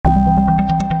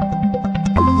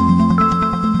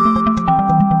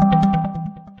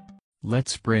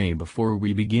Let's pray before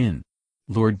we begin.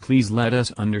 Lord, please let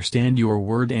us understand your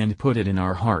word and put it in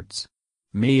our hearts.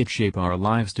 May it shape our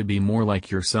lives to be more like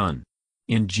your Son.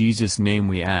 In Jesus' name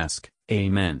we ask,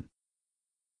 Amen.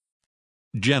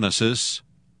 Genesis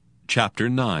chapter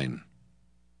 9.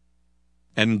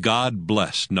 And God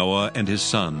blessed Noah and his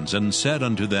sons, and said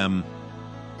unto them,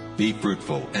 Be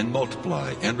fruitful, and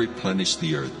multiply, and replenish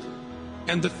the earth.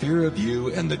 And the fear of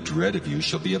you and the dread of you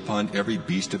shall be upon every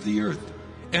beast of the earth,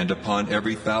 and upon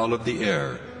every fowl of the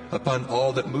air, upon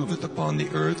all that moveth upon the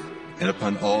earth, and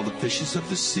upon all the fishes of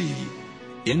the sea.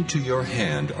 Into your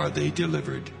hand are they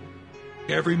delivered.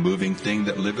 Every moving thing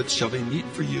that liveth shall be meat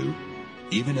for you.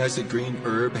 Even as a green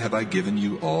herb have I given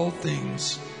you all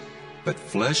things. But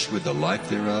flesh with the life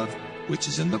thereof, which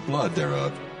is in the blood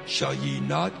thereof, shall ye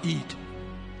not eat.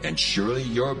 And surely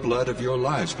your blood of your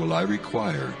lives will I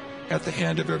require. At the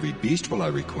hand of every beast will I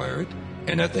require it,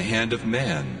 and at the hand of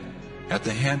man. At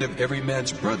the hand of every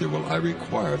man's brother will I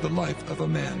require the life of a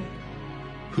man.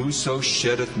 Whoso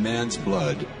sheddeth man's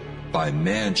blood, by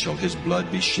man shall his blood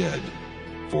be shed.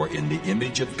 For in the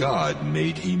image of God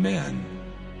made he man.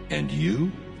 And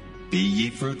you, be ye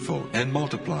fruitful, and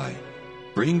multiply.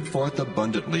 Bring forth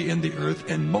abundantly in the earth,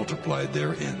 and multiply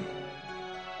therein.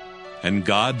 And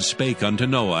God spake unto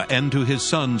Noah and to his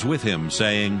sons with him,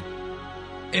 saying,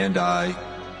 And I,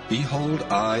 behold,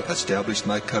 I establish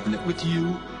my covenant with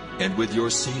you, and with your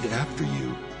seed after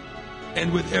you,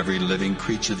 and with every living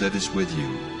creature that is with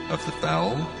you, of the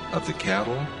fowl, of the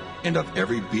cattle, and of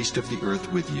every beast of the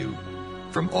earth with you,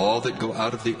 from all that go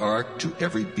out of the ark to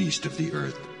every beast of the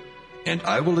earth. And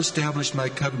I will establish my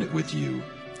covenant with you.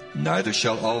 Neither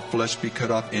shall all flesh be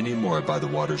cut off any more by the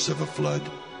waters of a flood,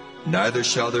 neither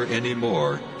shall there any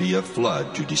more be a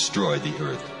flood to destroy the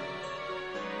earth.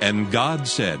 And God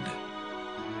said,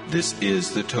 This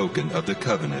is the token of the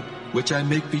covenant which I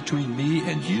make between me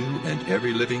and you and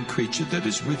every living creature that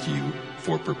is with you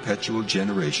for perpetual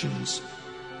generations.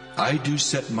 I do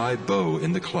set my bow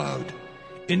in the cloud,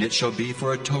 and it shall be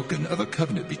for a token of a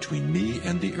covenant between me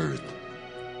and the earth.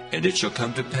 And it shall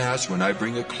come to pass when I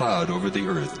bring a cloud over the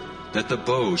earth, that the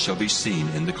bow shall be seen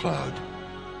in the cloud.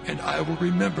 And I will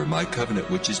remember my covenant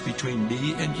which is between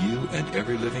me and you and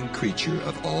every living creature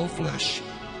of all flesh.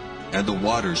 And the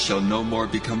waters shall no more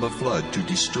become a flood to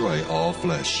destroy all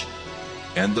flesh.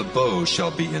 And the bow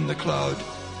shall be in the cloud,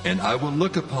 and I will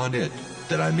look upon it,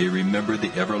 that I may remember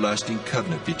the everlasting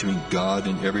covenant between God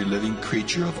and every living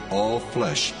creature of all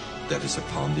flesh that is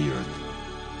upon the earth.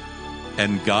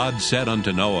 And God said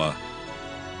unto Noah,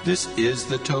 This is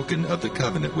the token of the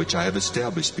covenant which I have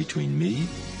established between me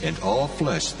and all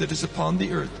flesh that is upon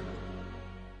the earth.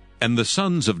 And the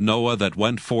sons of Noah that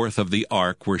went forth of the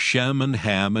ark were Shem and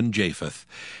Ham and Japheth,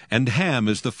 and Ham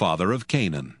is the father of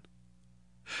Canaan.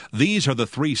 These are the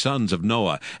three sons of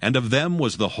Noah, and of them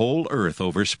was the whole earth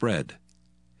overspread.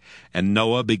 And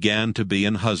Noah began to be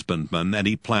an husbandman, and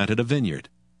he planted a vineyard.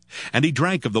 And he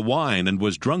drank of the wine, and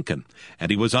was drunken, and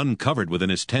he was uncovered within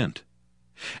his tent.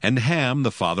 And Ham,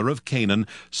 the father of Canaan,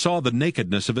 saw the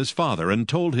nakedness of his father, and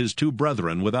told his two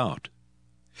brethren without.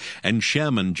 And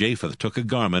Shem and Japheth took a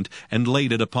garment, and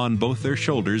laid it upon both their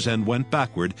shoulders, and went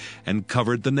backward, and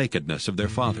covered the nakedness of their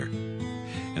father.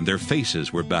 And their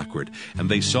faces were backward, and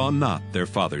they saw not their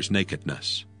father's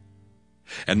nakedness.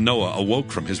 And Noah awoke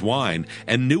from his wine,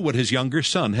 and knew what his younger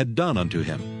son had done unto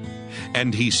him.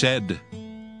 And he said,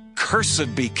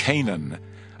 Cursed be Canaan,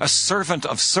 a servant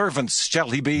of servants shall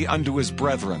he be unto his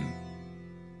brethren.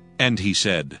 And he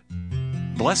said,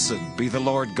 Blessed be the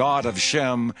Lord God of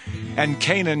Shem, and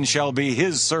Canaan shall be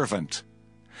his servant.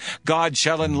 God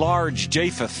shall enlarge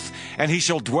Japheth, and he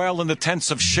shall dwell in the tents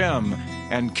of Shem,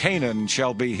 and Canaan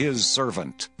shall be his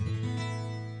servant.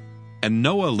 And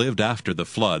Noah lived after the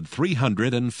flood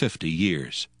 350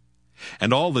 years.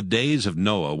 And all the days of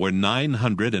Noah were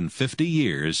 950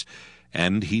 years,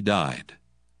 and he died.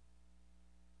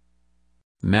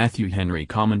 Matthew Henry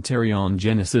Commentary on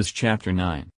Genesis chapter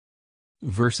 9.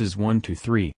 Verses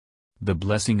 1-3. The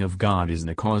blessing of God is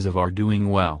the cause of our doing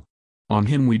well. On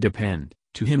him we depend,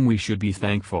 to him we should be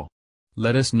thankful.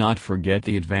 Let us not forget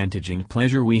the advantage and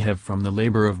pleasure we have from the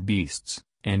labor of beasts,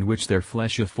 and which their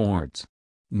flesh affords.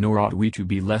 Nor ought we to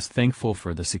be less thankful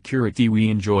for the security we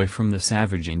enjoy from the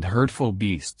savage and hurtful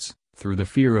beasts, through the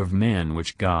fear of man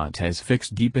which God has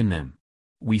fixed deep in them.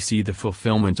 We see the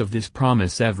fulfillment of this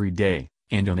promise every day,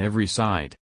 and on every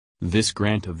side. This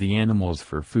grant of the animals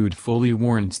for food fully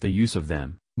warrants the use of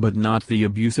them, but not the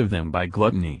abuse of them by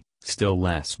gluttony, still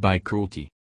less by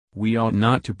cruelty. We ought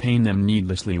not to pain them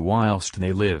needlessly whilst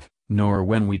they live, nor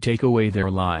when we take away their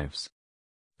lives.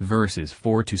 Verses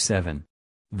 4-7.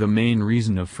 The main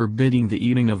reason of forbidding the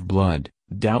eating of blood,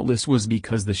 doubtless was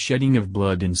because the shedding of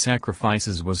blood in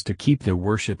sacrifices was to keep the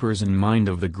worshippers in mind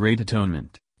of the great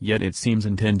atonement, yet it seems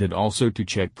intended also to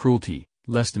check cruelty,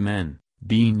 lest men,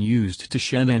 being used to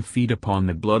shed and feed upon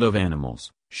the blood of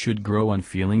animals, should grow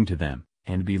unfeeling to them,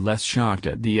 and be less shocked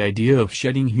at the idea of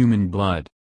shedding human blood.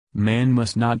 Man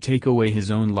must not take away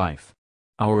his own life.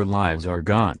 Our lives are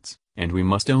God's, and we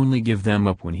must only give them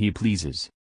up when He pleases.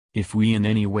 If we in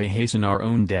any way hasten our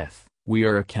own death, we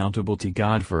are accountable to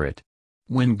God for it.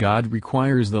 When God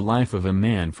requires the life of a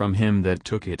man from him that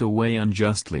took it away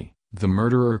unjustly, the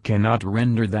murderer cannot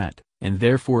render that, and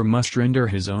therefore must render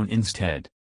his own instead.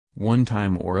 One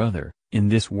time or other, in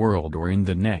this world or in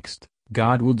the next,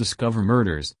 God will discover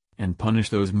murders, and punish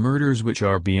those murders which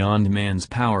are beyond man's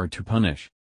power to punish.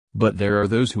 But there are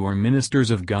those who are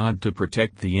ministers of God to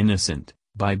protect the innocent,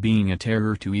 by being a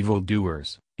terror to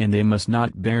evildoers, and they must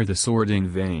not bear the sword in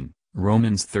vain.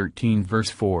 Romans 13 verse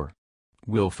 4.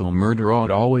 Willful murder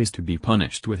ought always to be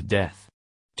punished with death.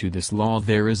 To this law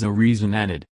there is a reason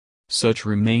added. Such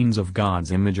remains of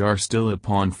God's image are still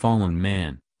upon fallen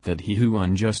man, that he who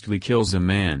unjustly kills a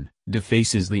man,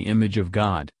 defaces the image of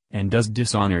God, and does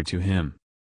dishonor to him.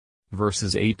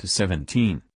 Verses 8 to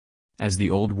 17. As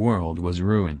the old world was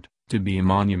ruined, to be a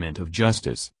monument of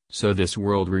justice, so this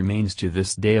world remains to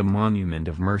this day a monument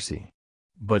of mercy.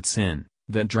 But sin,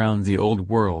 that drowned the old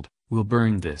world, will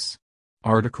burn this.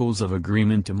 Articles of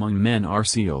agreement among men are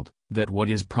sealed, that what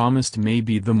is promised may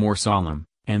be the more solemn,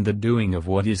 and the doing of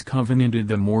what is covenanted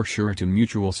the more sure to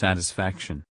mutual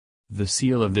satisfaction. The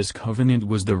seal of this covenant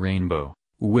was the rainbow,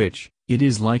 which, it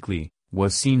is likely,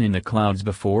 was seen in the clouds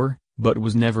before, but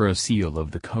was never a seal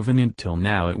of the covenant till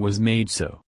now it was made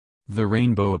so. The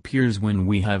rainbow appears when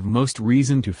we have most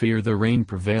reason to fear the rain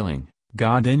prevailing.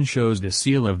 God then shows the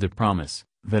seal of the promise,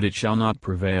 that it shall not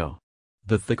prevail.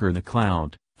 The thicker the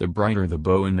cloud, the brighter the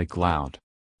bow in the cloud.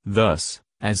 Thus,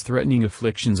 as threatening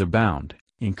afflictions abound,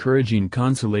 encouraging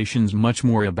consolations much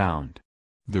more abound.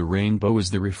 The rainbow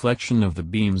is the reflection of the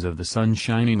beams of the sun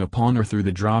shining upon or through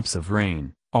the drops of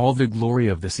rain. All the glory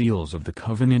of the seals of the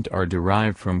covenant are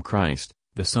derived from Christ,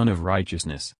 the Son of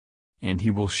Righteousness. And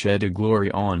He will shed a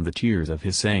glory on the tears of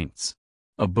His saints.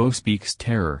 A bow speaks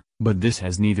terror, but this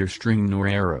has neither string nor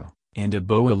arrow, and a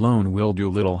bow alone will do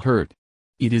little hurt.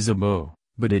 It is a bow,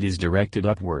 but it is directed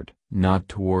upward, not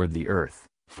toward the earth,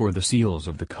 for the seals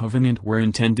of the covenant were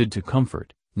intended to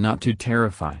comfort, not to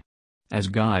terrify. As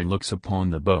God looks upon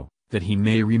the bow, that He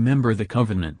may remember the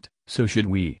covenant, so should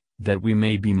we, that we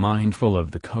may be mindful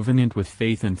of the covenant with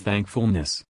faith and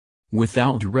thankfulness.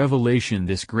 Without revelation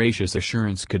this gracious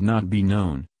assurance could not be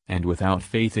known, and without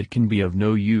faith it can be of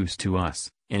no use to us,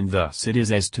 and thus it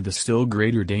is as to the still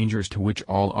greater dangers to which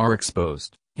all are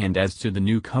exposed, and as to the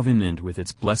new covenant with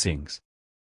its blessings.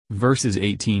 Verses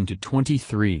 18 to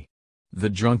 23. The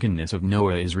drunkenness of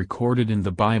Noah is recorded in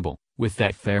the Bible, with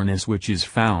that fairness which is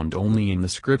found only in the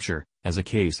Scripture, as a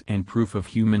case and proof of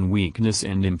human weakness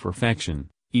and imperfection,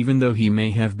 even though he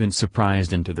may have been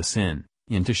surprised into the sin,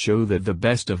 and to show that the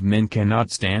best of men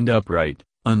cannot stand upright,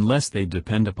 unless they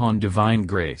depend upon divine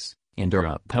grace, and are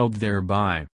upheld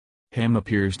thereby. Ham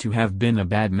appears to have been a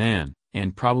bad man,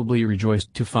 and probably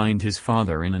rejoiced to find his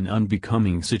father in an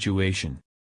unbecoming situation.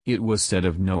 It was said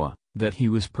of Noah, that he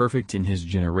was perfect in his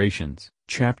generations,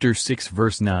 chapter 6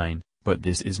 verse 9, but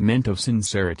this is meant of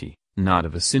sincerity, not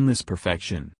of a sinless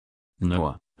perfection.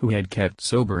 Noah, who had kept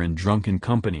sober in drunken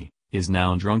company, is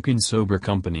now drunk in sober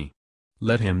company.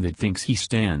 Let him that thinks he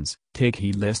stands, take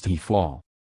heed lest he fall.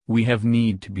 We have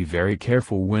need to be very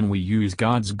careful when we use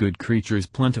God's good creatures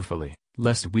plentifully,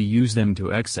 lest we use them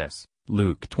to excess.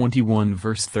 Luke 21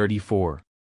 verse 34.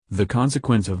 The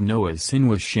consequence of Noah's sin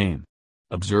was shame.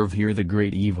 Observe here the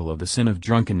great evil of the sin of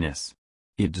drunkenness.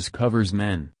 It discovers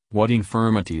men, what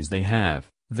infirmities they have,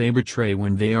 they betray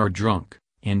when they are drunk,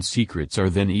 and secrets are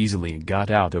then easily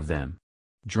got out of them.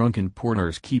 Drunken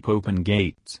porters keep open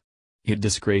gates. It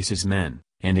disgraces men,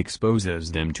 and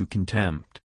exposes them to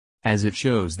contempt. As it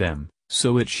shows them,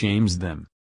 so it shames them.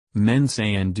 Men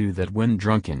say and do that when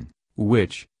drunken,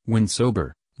 which, when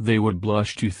sober, they would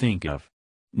blush to think of.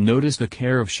 Notice the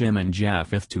care of Shem and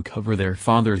Japheth to cover their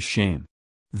father's shame.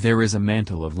 There is a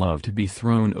mantle of love to be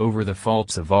thrown over the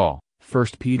faults of all, 1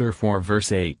 Peter 4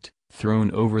 verse 8, thrown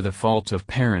over the faults of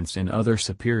parents and other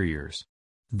superiors.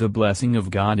 The blessing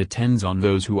of God attends on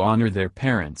those who honor their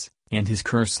parents, and His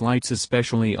curse lights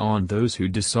especially on those who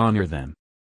dishonor them.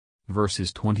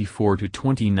 Verses 24 to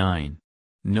 29.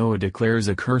 Noah declares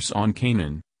a curse on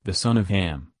Canaan, the son of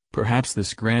Ham. Perhaps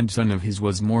this grandson of his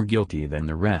was more guilty than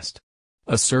the rest.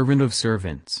 A servant of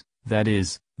servants, that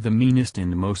is, the meanest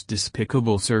and most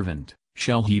despicable servant,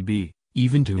 shall he be,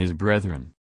 even to his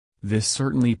brethren. This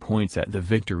certainly points at the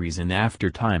victories in after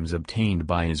times obtained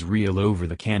by Israel over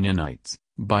the Canaanites,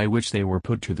 by which they were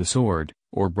put to the sword,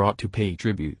 or brought to pay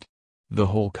tribute. The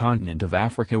whole continent of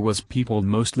Africa was peopled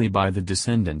mostly by the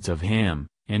descendants of Ham,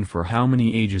 and for how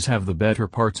many ages have the better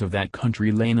parts of that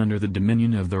country lain under the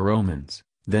dominion of the Romans,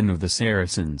 then of the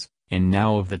Saracens, and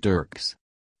now of the Turks?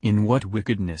 In what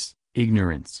wickedness,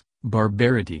 ignorance,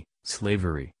 barbarity,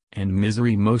 slavery, and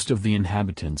misery most of the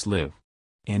inhabitants live!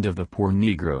 And of the poor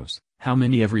Negroes, how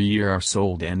many every year are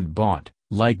sold and bought,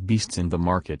 like beasts in the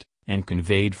market, and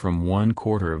conveyed from one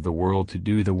quarter of the world to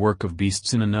do the work of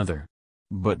beasts in another?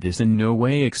 But this in no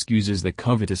way excuses the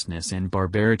covetousness and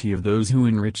barbarity of those who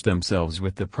enrich themselves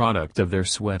with the product of their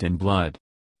sweat and blood.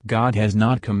 God has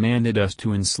not commanded us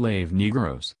to enslave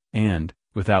Negroes, and,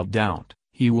 without doubt,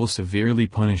 He will severely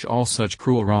punish all such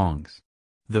cruel wrongs.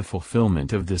 The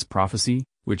fulfillment of this prophecy,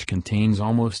 which contains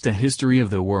almost a history of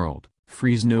the world,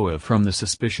 frees Noah from the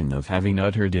suspicion of having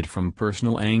uttered it from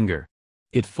personal anger.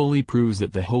 It fully proves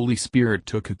that the Holy Spirit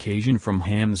took occasion from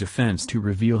Ham's offense to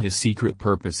reveal his secret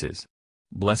purposes.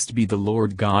 Blessed be the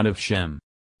Lord God of Shem.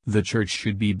 The church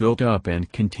should be built up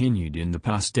and continued in the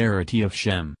posterity of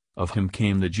Shem. Of him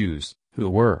came the Jews, who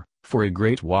were, for a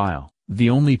great while, the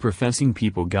only professing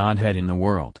people God had in the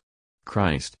world.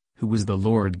 Christ, who was the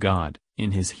Lord God,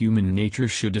 in his human nature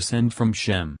should descend from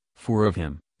Shem, for of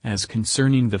him, as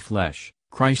concerning the flesh,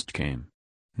 Christ came.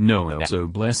 Noah also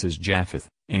blesses Japheth,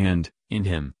 and, in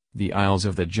him, the isles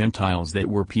of the Gentiles that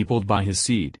were peopled by his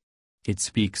seed. It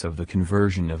speaks of the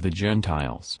conversion of the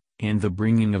Gentiles, and the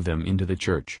bringing of them into the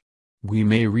church. We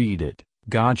may read it,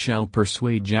 God shall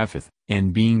persuade Japheth,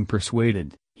 and being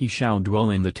persuaded, he shall dwell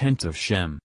in the tents of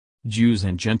Shem. Jews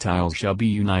and Gentiles shall be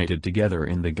united together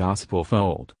in the gospel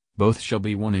fold, both shall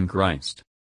be one in Christ.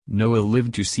 Noah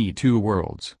lived to see two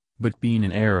worlds, but being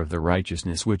an heir of the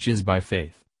righteousness which is by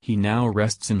faith, he now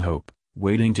rests in hope,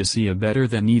 waiting to see a better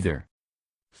than either.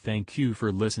 Thank you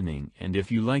for listening, and if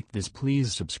you liked this,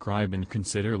 please subscribe and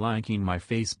consider liking my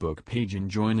Facebook page and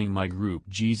joining my group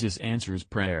Jesus Answers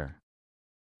Prayer.